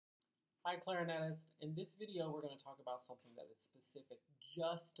Hi clarinetist. In this video we're going to talk about something that is specific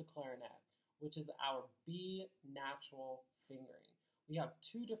just to clarinet, which is our B natural fingering. We have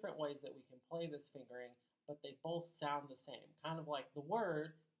two different ways that we can play this fingering, but they both sound the same, kind of like the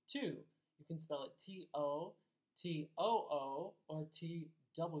word two. You can spell it T-O, T-O-O, or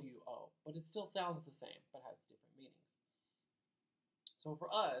T-W-O, but it still sounds the same, but has different meanings. So for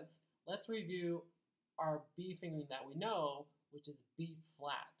us, let's review our B fingering that we know, which is B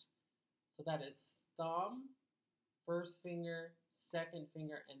flat. So that is thumb, first finger, second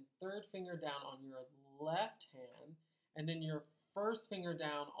finger, and third finger down on your left hand, and then your first finger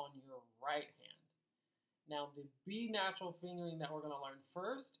down on your right hand. Now the B natural fingering that we're going to learn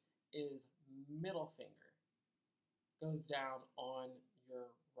first is middle finger. Goes down on your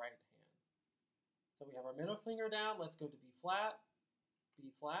right hand. So we have our middle finger down. Let's go to B flat,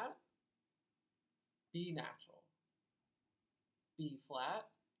 B flat, B natural, B flat,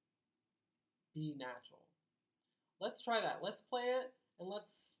 B natural. Let's try that. Let's play it, and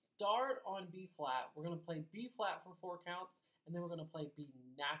let's start on B flat. We're going to play B flat for 4 counts, and then we're going to play B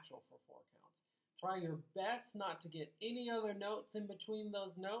natural for 4 counts. Try your best not to get any other notes in between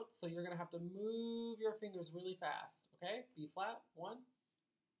those notes, so you're going to have to move your fingers really fast. Okay? B flat, 1,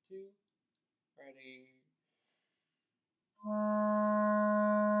 2, ready.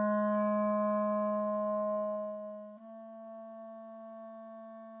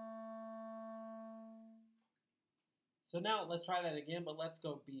 So now let's try that again, but let's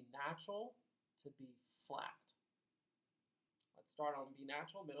go B natural to B flat. Let's start on B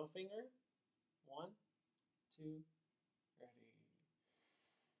natural, middle finger. 1, 2, ready.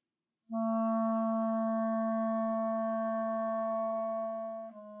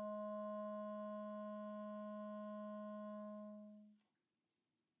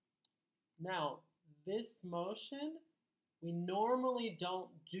 Now, this motion we normally don't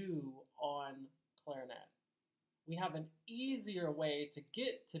do on clarinet. We have an easier way to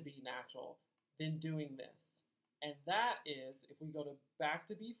get to B natural than doing this. And that is, if we go back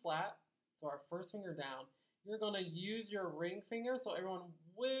to B flat, so our first finger down, you're going to use your ring finger. So everyone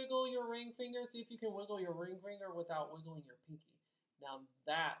wiggle your ring finger. See if you can wiggle your ring finger without wiggling your pinky. Now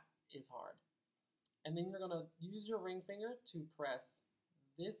that is hard. And then you're going to use your ring finger to press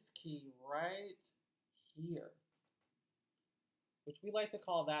this key right here, which we like to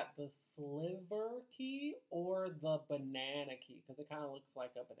call that the sliver key or the banana key because it kind of looks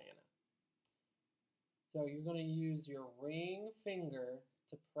like a banana. So you're going to use your ring finger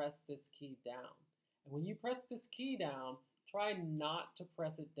to press this key down. And when you press this key down, try not to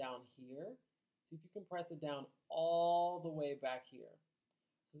press it down here. See if you can press it down all the way back here.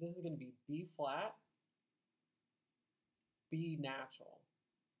 So this is going to be B flat, B natural.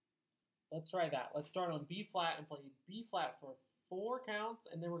 Let's try that. Let's start on B flat and play B flat for 4 counts,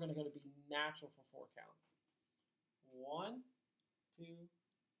 and then we're going to go to B natural for 4 counts. 1, 2,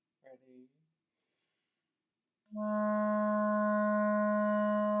 ready.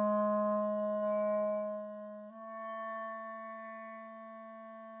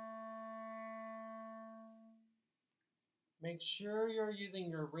 Make sure you're using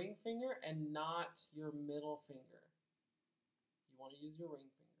your ring finger and not your middle finger. You want to use your ring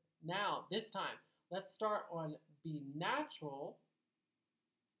finger. Now, this time, let's start on B natural,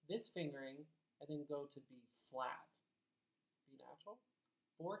 this fingering, and then go to B flat. B natural,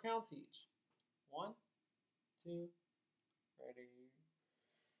 4 counts each. 1, 2, ready.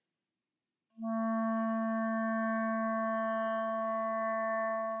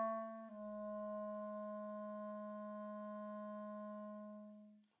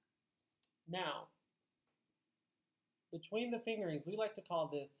 Now, between the fingerings, we like to call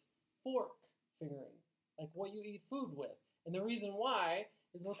this fork fingering, like what you eat food with. And the reason why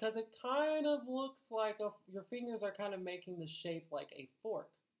is because it kind of looks like your fingers are kind of making the shape like a fork.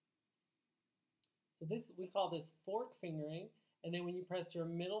 So this, we call this fork fingering, and then when you press your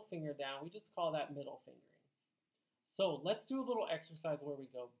middle finger down, we just call that middle fingering. So let's do a little exercise where we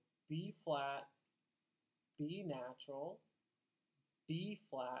go B flat, B natural, B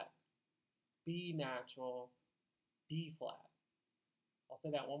flat, B natural, B flat. I'll say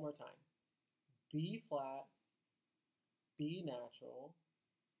that one more time. B flat, B natural,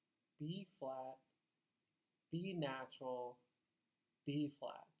 B flat, B natural, B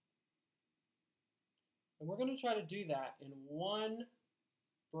flat. And we're going to try to do that in one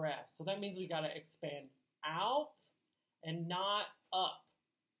breath. So that means we got to expand out and not up.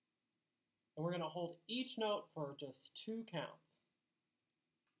 And we're going to hold each note for just 2 counts.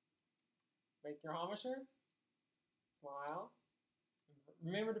 Make your embouchure. Smile.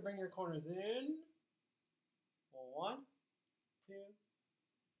 Remember to bring your corners in. 1, 2,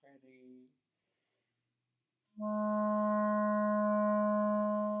 ready. Ready?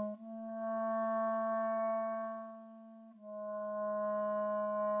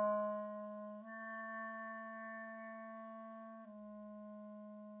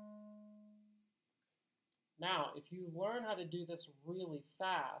 Now, if you learn how to do this really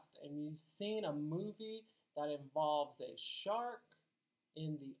fast and you've seen a movie that involves a shark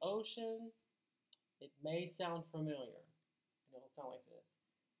in the ocean, it may sound familiar. And it'll sound like this.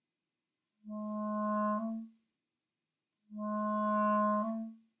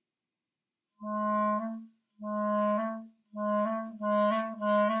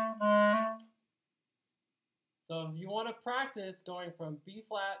 So if you want to practice going from B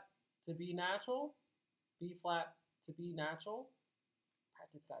flat to B natural, B flat to B natural,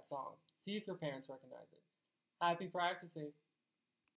 practice that song. See if your parents recognize it. Happy practicing.